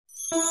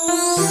I'd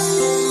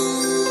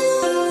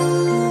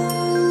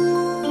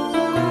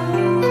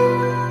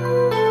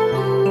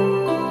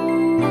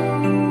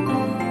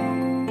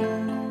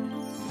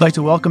like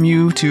to welcome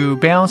you to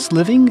Balanced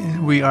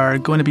Living. We are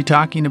going to be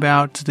talking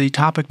about the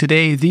topic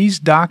today, these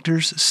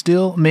doctors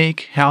still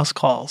make house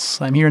calls.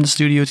 I'm here in the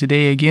studio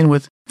today again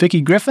with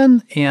Vicki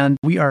Griffin, and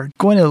we are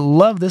going to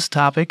love this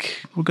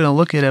topic. We're going to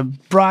look at a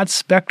broad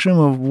spectrum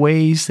of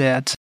ways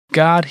that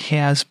God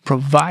has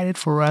provided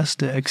for us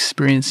to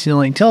experience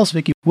healing. Tell us,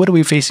 Vicki, what are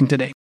we facing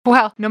today?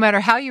 Well, no matter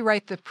how you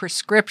write the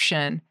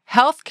prescription,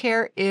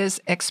 healthcare is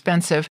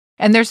expensive.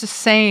 And there's a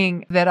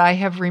saying that I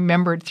have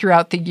remembered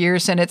throughout the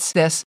years, and it's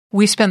this: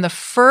 we spend the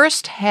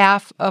first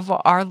half of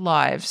our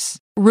lives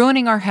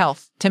ruining our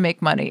health to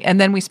make money, and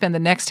then we spend the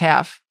next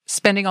half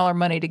spending all our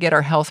money to get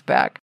our health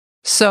back.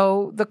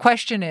 So the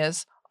question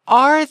is,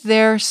 are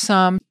there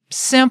some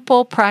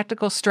simple,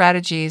 practical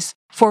strategies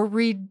for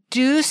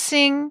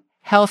reducing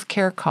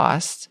healthcare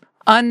costs,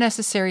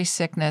 unnecessary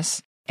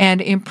sickness,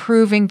 and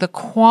improving the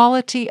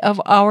quality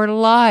of our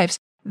lives?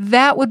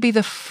 That would be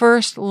the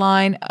first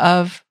line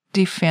of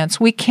defense.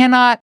 We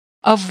cannot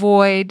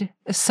avoid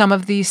some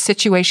of these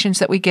situations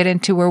that we get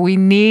into where we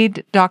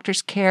need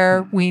doctor's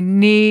care, we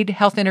need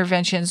health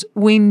interventions,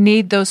 we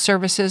need those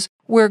services.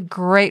 We're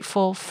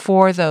grateful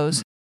for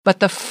those. But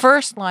the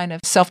first line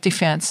of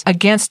self-defense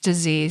against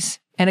disease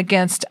and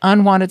against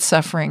unwanted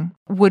suffering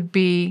would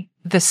be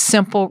the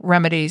simple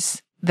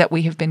remedies that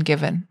we have been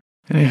given.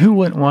 And who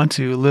wouldn't want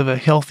to live a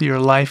healthier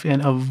life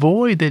and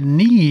avoid the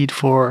need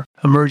for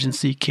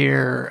emergency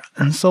care?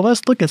 And so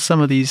let's look at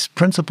some of these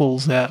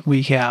principles that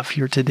we have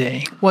here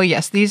today. Well,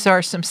 yes, these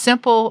are some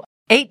simple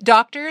 8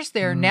 doctors.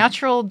 They're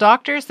natural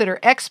doctors that are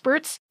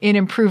experts in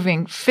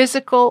improving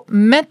physical,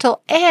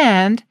 mental,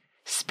 and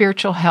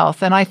spiritual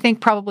health. And I think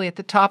probably at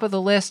the top of the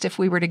list, if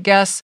we were to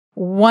guess,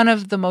 one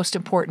of the most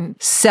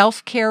important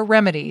self-care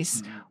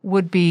remedies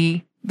would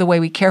be the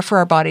way we care for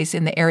our bodies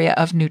in the area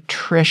of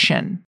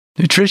nutrition.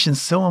 Nutrition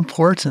is so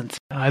important.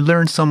 I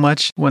learned so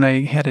much when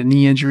I had a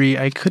knee injury.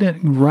 I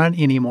couldn't run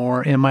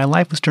anymore, and my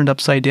life was turned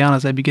upside down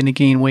as I began to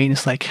gain weight. And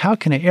it's like, how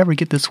can I ever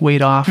get this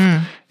weight off?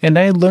 And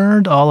I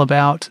learned all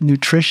about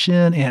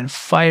nutrition and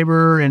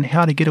fiber and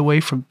how to get away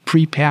from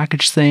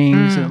prepackaged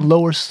things and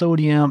lower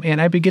sodium.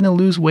 And I began to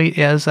lose weight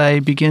as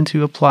I began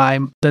to apply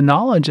the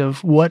knowledge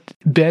of what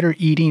better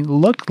eating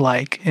looked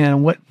like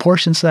and what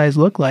portion size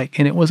looked like.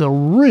 And it was a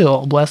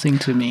real blessing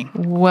to me.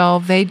 Well,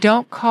 they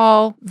don't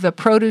call the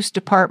produce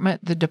department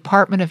the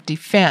Department of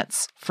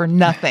Defense for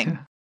nothing.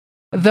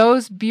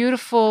 Those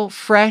beautiful,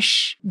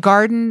 fresh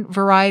garden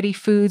variety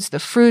foods, the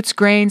fruits,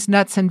 grains,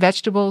 nuts, and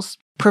vegetables,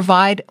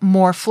 provide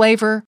more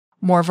flavor,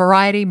 more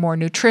variety, more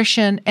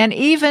nutrition, and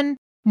even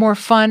more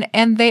fun,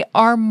 and they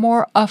are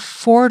more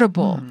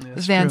affordable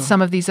than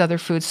some of these other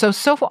foods. So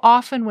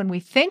often when we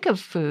think of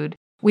food,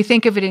 we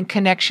think of it in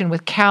connection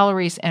with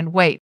calories and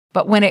weight.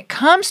 But when it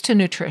comes to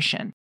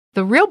nutrition,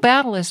 the real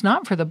battle is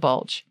not for the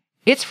bulge,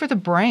 it's for the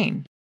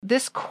brain.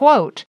 This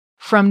quote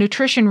from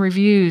Nutrition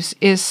Reviews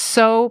is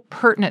so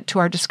pertinent to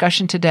our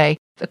discussion today.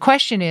 The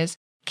question is,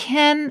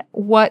 can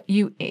what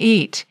you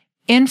eat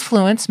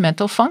influence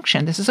mental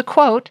function? This is a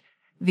quote.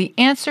 The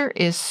answer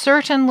is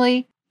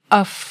certainly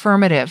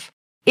affirmative.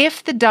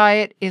 If the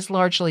diet is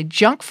largely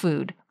junk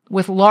food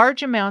with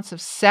large amounts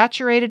of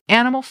saturated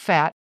animal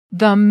fat,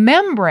 the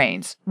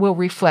membranes will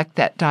reflect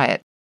that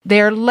diet. They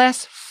are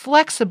less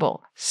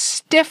flexible,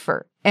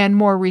 stiffer, and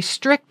more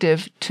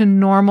restrictive to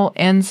normal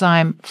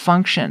enzyme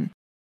function.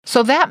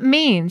 So that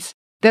means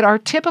that our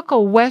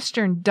typical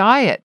Western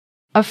diet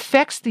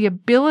affects the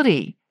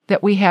ability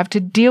that we have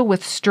to deal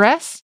with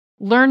stress,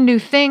 learn new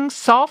things,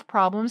 solve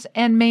problems,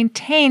 and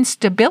maintain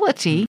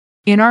stability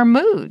in our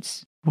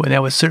moods. Well,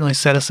 that would certainly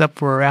set us up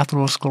for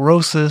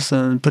atherosclerosis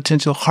and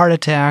potential heart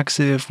attacks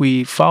if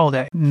we follow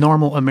that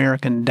normal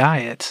American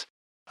diet.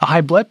 A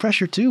high blood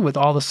pressure, too, with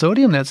all the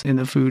sodium that's in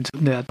the foods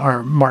that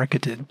are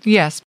marketed.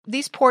 Yes.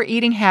 These poor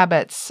eating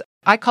habits,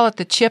 I call it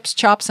the chips,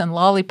 chops, and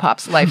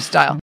lollipops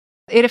lifestyle.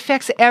 It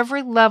affects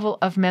every level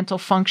of mental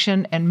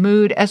function and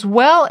mood, as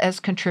well as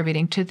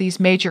contributing to these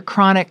major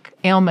chronic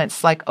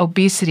ailments like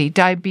obesity,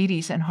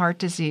 diabetes, and heart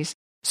disease.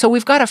 So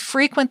we've got to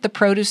frequent the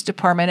produce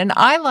department, and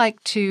I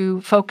like to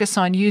focus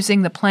on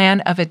using the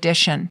plan of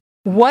addition.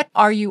 What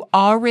are you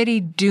already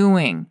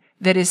doing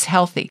that is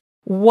healthy?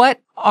 What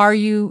are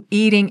you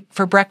eating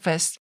for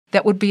breakfast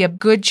that would be a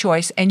good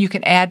choice and you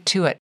can add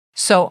to it?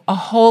 So a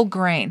whole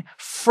grain,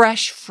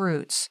 fresh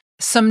fruits,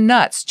 some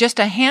nuts, just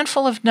a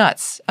handful of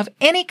nuts of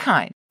any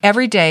kind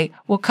every day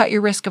will cut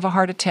your risk of a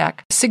heart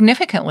attack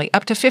significantly,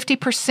 up to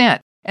 50%.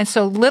 And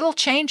so little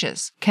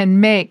changes can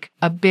make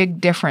a big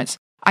difference.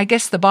 I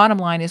guess the bottom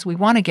line is we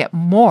want to get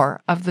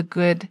more of the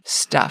good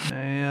stuff.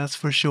 That's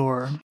for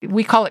sure.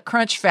 We call it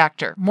crunch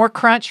factor. More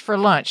crunch for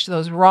lunch.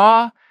 Those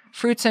raw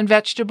fruits and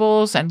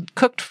vegetables and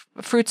cooked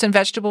fruits and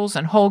vegetables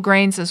and whole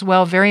grains as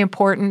well, very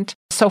important.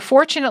 So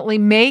fortunately,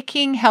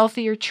 making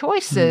healthier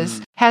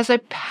choices has a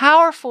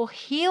powerful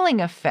healing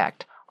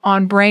effect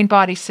on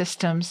brain-body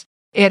systems.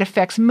 It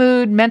affects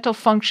mood, mental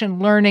function,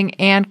 learning,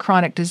 and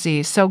chronic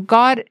disease. So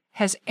God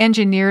has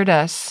engineered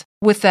us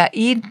with that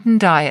Eden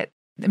diet.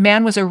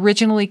 Man was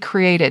originally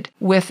created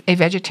with a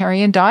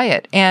vegetarian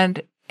diet,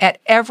 and at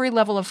every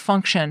level of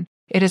function,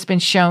 it has been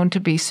shown to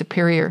be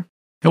superior.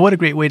 And what a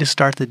great way to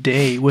start the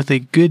day with a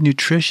good,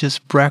 nutritious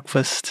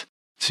breakfast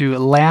to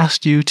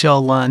last you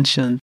till lunch.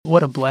 And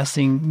what a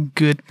blessing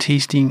good,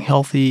 tasting,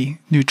 healthy,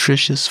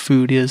 nutritious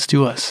food is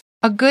to us.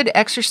 A good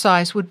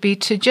exercise would be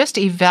to just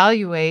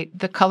evaluate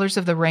the colors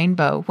of the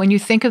rainbow. When you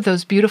think of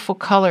those beautiful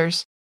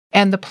colors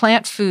and the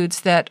plant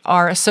foods that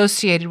are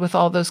associated with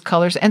all those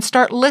colors, and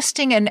start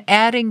listing and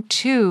adding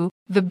to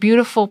the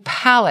beautiful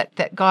palette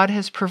that God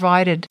has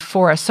provided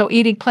for us. So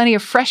eating plenty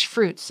of fresh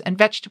fruits and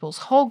vegetables,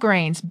 whole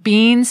grains,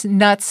 beans,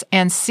 nuts,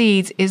 and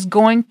seeds is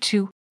going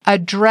to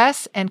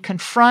address and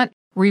confront,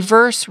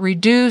 reverse,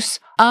 reduce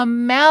a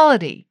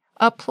malady,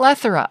 a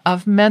plethora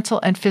of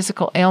mental and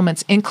physical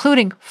ailments,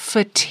 including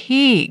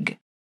fatigue,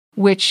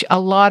 which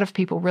a lot of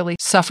people really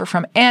suffer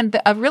from. And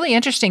a really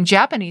interesting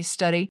Japanese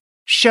study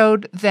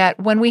showed that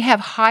when we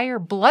have higher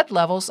blood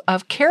levels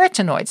of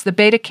carotenoids, the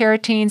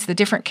beta-carotenes, the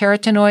different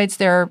carotenoids,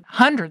 there are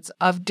hundreds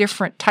of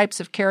different types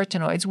of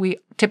carotenoids. We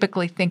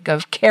typically think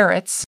of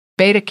carrots,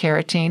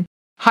 beta-carotene.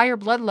 Higher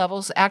blood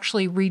levels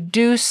actually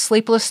reduce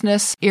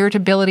sleeplessness,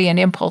 irritability, and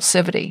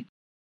impulsivity.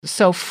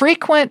 So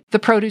frequent the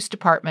produce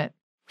department.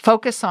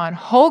 Focus on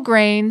whole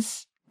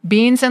grains,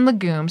 beans, and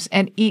legumes,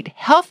 and eat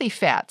healthy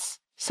fats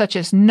such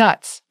as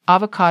nuts,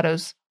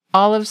 avocados,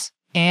 olives,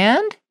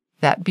 and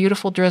that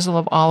beautiful drizzle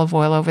of olive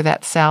oil over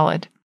that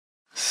salad.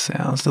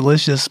 Sounds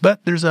delicious. But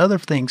there's other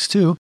things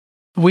too.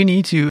 We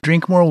need to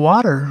drink more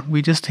water.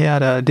 We just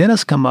had a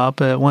dentist come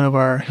up at one of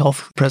our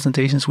health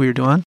presentations we were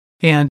doing,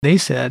 and they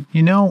said,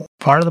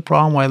 part of the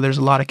problem why there's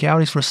a lot of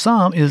calories for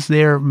some is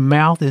their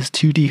mouth is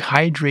too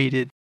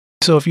dehydrated.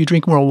 So if you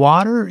drink more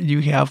water,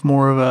 you have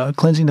more of a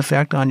cleansing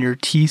effect on your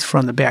teeth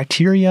from the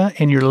bacteria,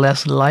 and you're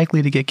less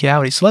likely to get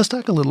cavities. So let's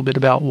talk a little bit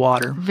about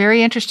water.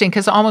 Very interesting,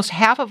 because almost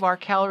half of our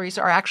calories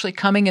are actually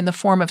coming in the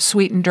form of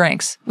sweetened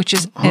drinks, which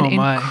is an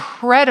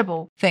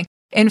incredible thing.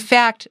 In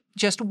fact,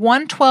 just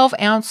one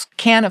 12-ounce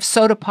can of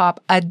soda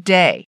pop a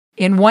day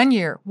in 1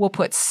 year will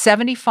put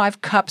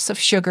 75 cups of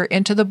sugar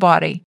into the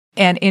body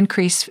and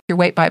increase your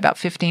weight by about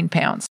 15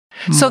 pounds.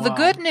 So the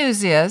good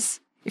news is,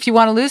 if you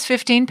want to lose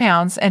 15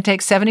 pounds and take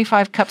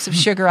 75 cups of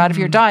sugar out of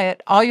your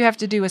diet, all you have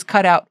to do is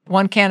cut out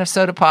one can of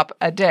soda pop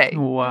a day.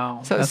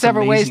 Wow. So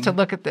several ways to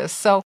look at this.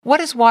 So what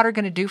is water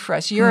going to do for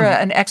us? You're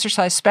an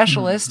exercise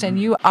specialist, and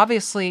you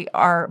obviously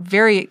are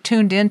very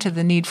tuned into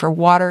the need for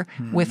water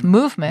with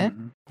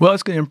movement. Well,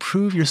 it's going to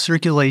improve your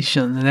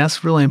circulation, and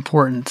that's really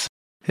important.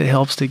 It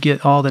helps to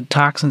get all the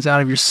toxins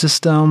out of your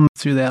system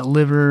through that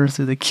liver,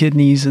 through the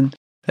kidneys, and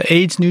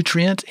aids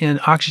nutrient and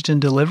oxygen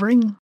delivery.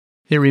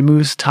 It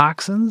removes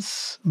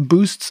toxins,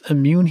 boosts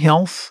immune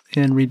health,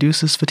 and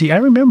reduces fatigue. I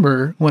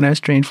remember when I was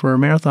trained for a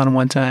marathon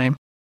one time,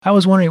 I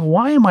was wondering,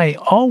 why am I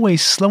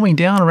always slowing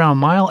down around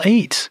mile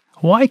 8?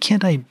 Why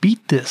can't I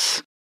beat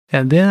this?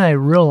 And then I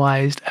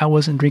realized I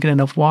wasn't drinking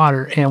enough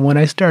water. And when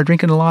I started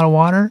drinking a lot of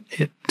water,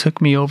 it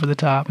took me over the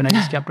top, and I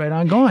just kept right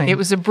on going. It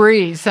was a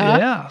breeze, huh?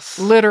 Yes.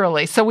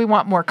 Literally. So we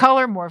want more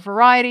color, more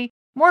variety,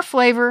 more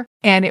flavor,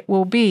 and it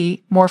will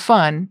be more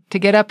fun to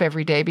get up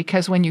every day,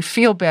 because when you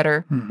feel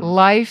better,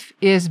 life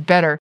is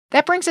better.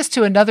 That brings us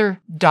to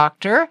another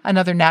doctor,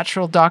 another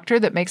natural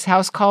doctor that makes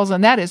house calls,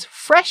 and that is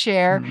fresh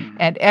air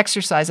and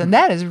exercise. And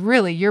that is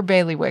really your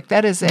bailiwick.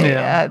 That is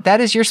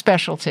that is your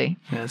specialty.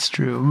 That's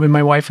true. When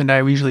my wife and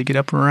I, we usually get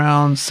up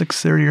around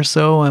 6:30 or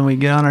so, and we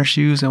get on our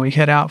shoes and we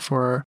head out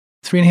for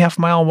 3.5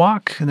 mile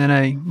walk. And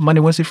then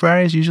Monday, Wednesday,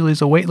 Fridays usually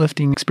is a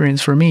weightlifting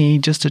experience for me,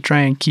 just to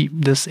try and keep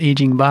this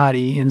aging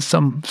body in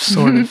some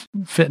sort of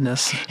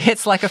fitness.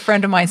 It's like a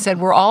friend of mine said,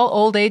 we're all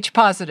old age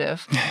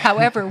positive.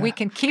 However, we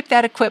can keep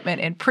that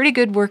equipment in pretty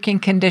good working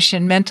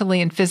condition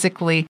mentally and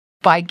physically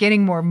by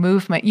getting more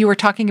movement. You were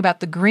talking about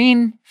the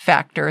green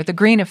factor, the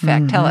green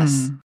effect. Tell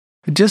us.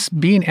 Just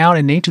being out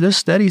in nature. There's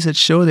studies that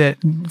show that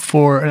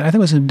I think it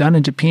was done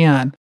in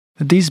Japan,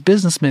 these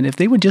businessmen, if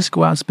they would just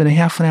go out and spend a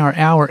half an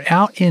hour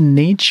out in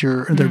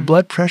nature, their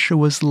blood pressure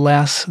was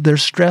less, their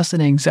stress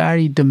and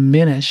anxiety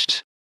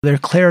diminished, their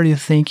clarity of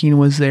thinking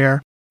was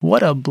there.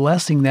 What a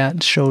blessing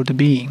that showed to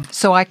be.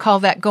 So I call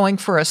that going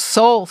for a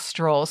soul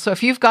stroll. So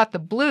if you've got the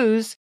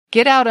blues,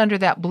 get out under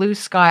that blue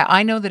sky.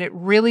 I know that it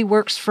really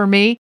works for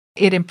me.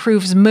 It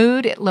improves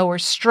mood, it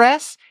lowers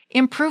stress,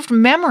 improved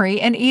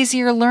memory, and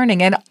easier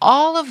learning. And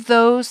all of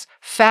those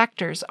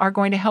factors are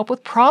going to help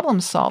with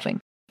problem solving.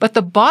 But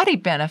the body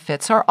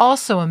benefits are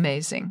also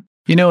amazing.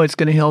 It's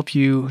going to help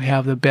you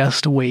have the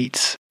best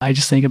weight. I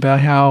just think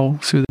about how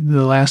through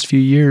the last few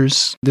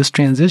years, this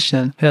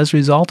transition has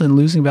resulted in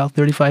losing about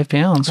 35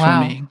 pounds for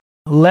me.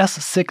 Less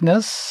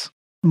sickness,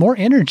 more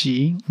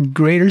energy,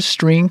 greater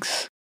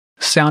strength,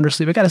 sounder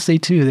sleep. I got to say,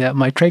 too, that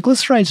my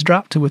triglycerides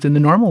dropped to within the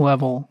normal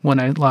level when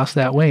I lost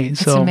that weight.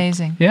 It's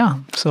amazing. Yeah.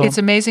 So it's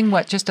amazing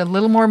what just a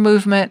little more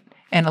movement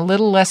and a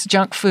little less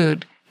junk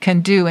food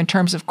can do in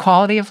terms of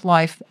quality of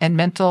life and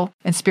mental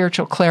and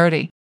spiritual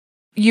clarity.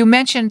 You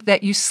mentioned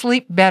that you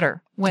sleep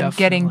better when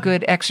getting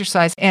good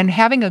exercise, and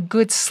having a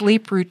good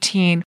sleep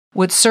routine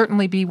would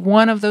certainly be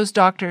one of those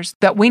doctors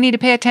that we need to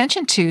pay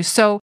attention to.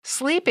 So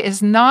sleep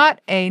is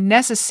not a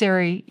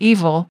necessary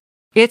evil.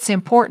 It's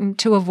important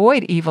to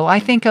avoid evil. I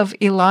think of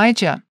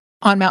Elijah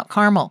on Mount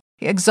Carmel,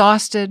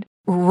 exhausted,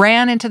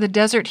 ran into the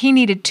desert. He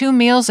needed 2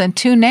 meals and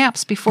 2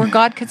 naps before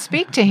God could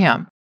speak to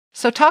him.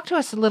 So talk to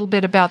us a little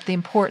bit about the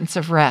importance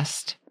of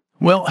rest.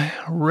 Well,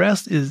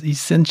 rest is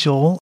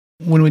essential.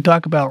 When we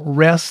talk about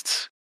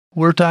rest,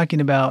 we're talking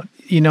about,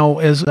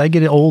 as I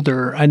get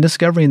older, I'm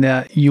discovering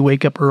that you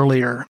wake up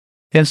earlier.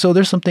 And so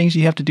there's some things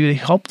you have to do to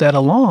help that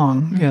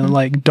along,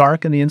 like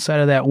darken the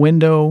inside of that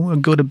window,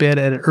 go to bed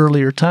at an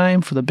earlier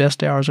time for the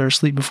best hours of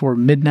sleep before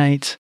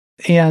midnight.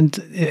 And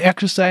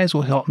exercise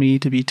will help me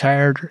to be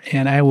tired,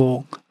 and I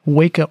will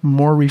wake up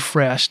more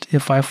refreshed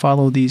if I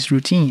follow these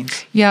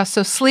routines. Yeah,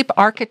 so sleep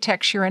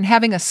architecture and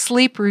having a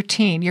sleep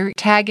routine, you're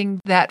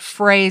tagging that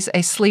phrase,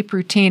 a sleep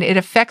routine. It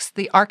affects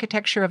the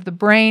architecture of the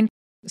brain,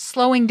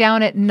 slowing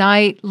down at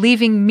night,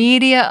 leaving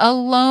media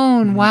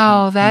alone.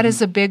 Wow, that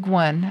is a big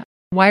one.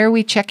 Why are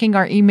we checking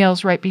our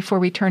emails right before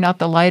we turn out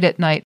the light at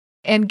night?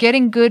 And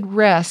getting good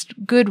rest,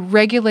 good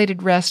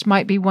regulated rest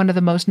might be one of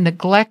the most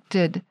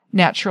neglected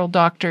natural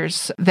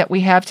doctors that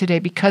we have today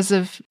because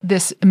of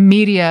this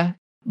media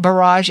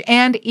barrage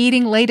and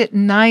eating late at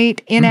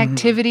night,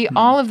 inactivity,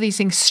 all of these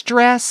things,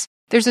 stress.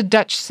 There's a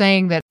Dutch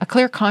saying that a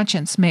clear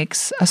conscience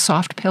makes a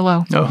soft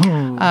pillow.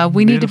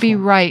 We need to be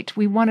right.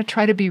 We want to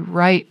try to be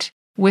right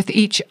with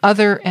each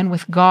other and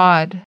with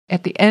God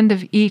at the end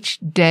of each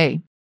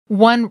day.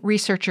 One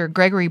researcher,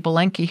 Gregory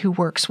Belenke, who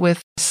works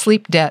with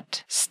sleep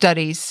debt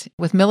studies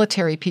with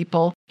military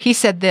people, he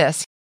said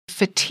this: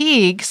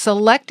 fatigue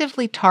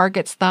selectively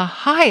targets the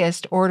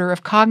highest order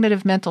of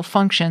cognitive mental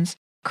functions.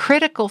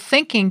 Critical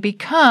thinking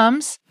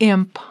becomes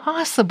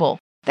impossible.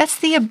 That's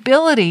the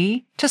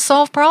ability to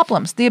solve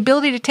problems, the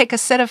ability to take a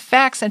set of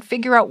facts and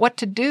figure out what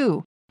to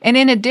do. And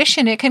in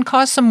addition, it can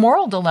cause some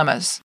moral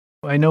dilemmas.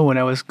 I know when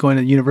I was going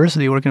to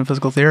university working in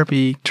physical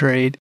therapy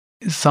trade,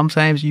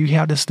 sometimes you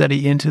have to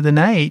study into the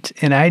night,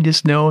 and I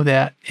just know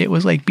that it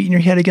was like beating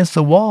your head against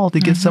the wall to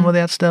get some of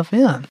that stuff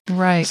in.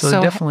 Right. So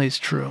it definitely is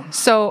true.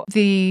 So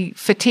the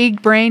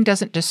fatigued brain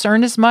doesn't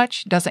discern as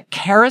much, doesn't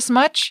care as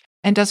much,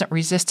 and doesn't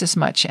resist as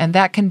much. And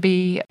that can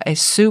be a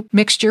soup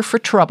mixture for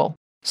trouble.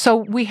 So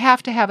we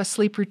have to have a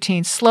sleep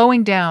routine,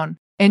 slowing down,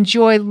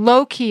 enjoy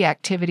low-key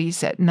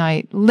activities at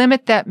night,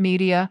 limit that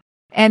media,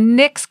 and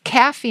nix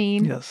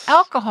caffeine,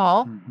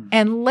 alcohol,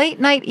 and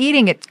late-night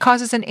eating. It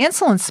causes an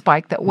insulin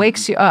spike that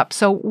wakes you up.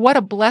 So what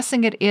a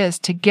blessing it is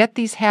to get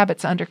these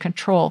habits under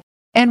control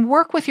and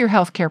work with your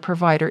healthcare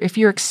provider if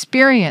you're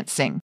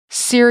experiencing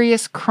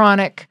serious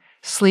chronic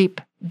sleep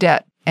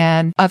debt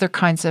and other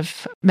kinds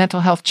of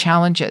mental health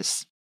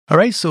challenges. All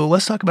right, so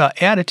let's talk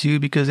about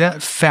attitude, because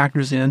that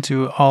factors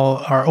into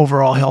all our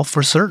overall health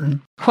for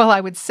certain. Well,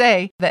 I would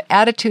say that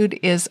attitude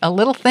is a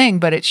little thing,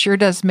 but it sure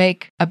does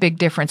make a big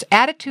difference.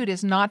 Attitude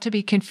is not to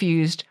be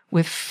confused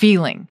with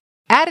feeling.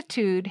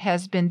 Attitude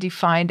has been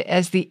defined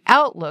as the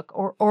outlook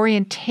or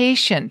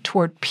orientation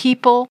toward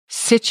people,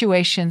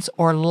 situations,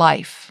 or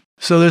life.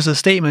 So there's a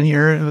statement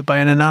here by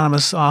an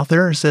anonymous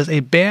author. It says, a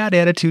bad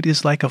attitude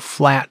is like a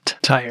flat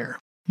tire.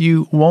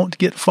 You won't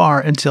get far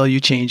until you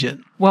change it.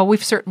 Well,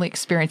 we've certainly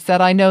experienced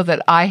that. I know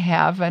that I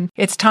have, and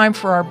it's time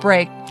for our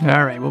break.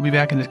 All right, we'll be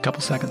back in a couple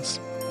seconds.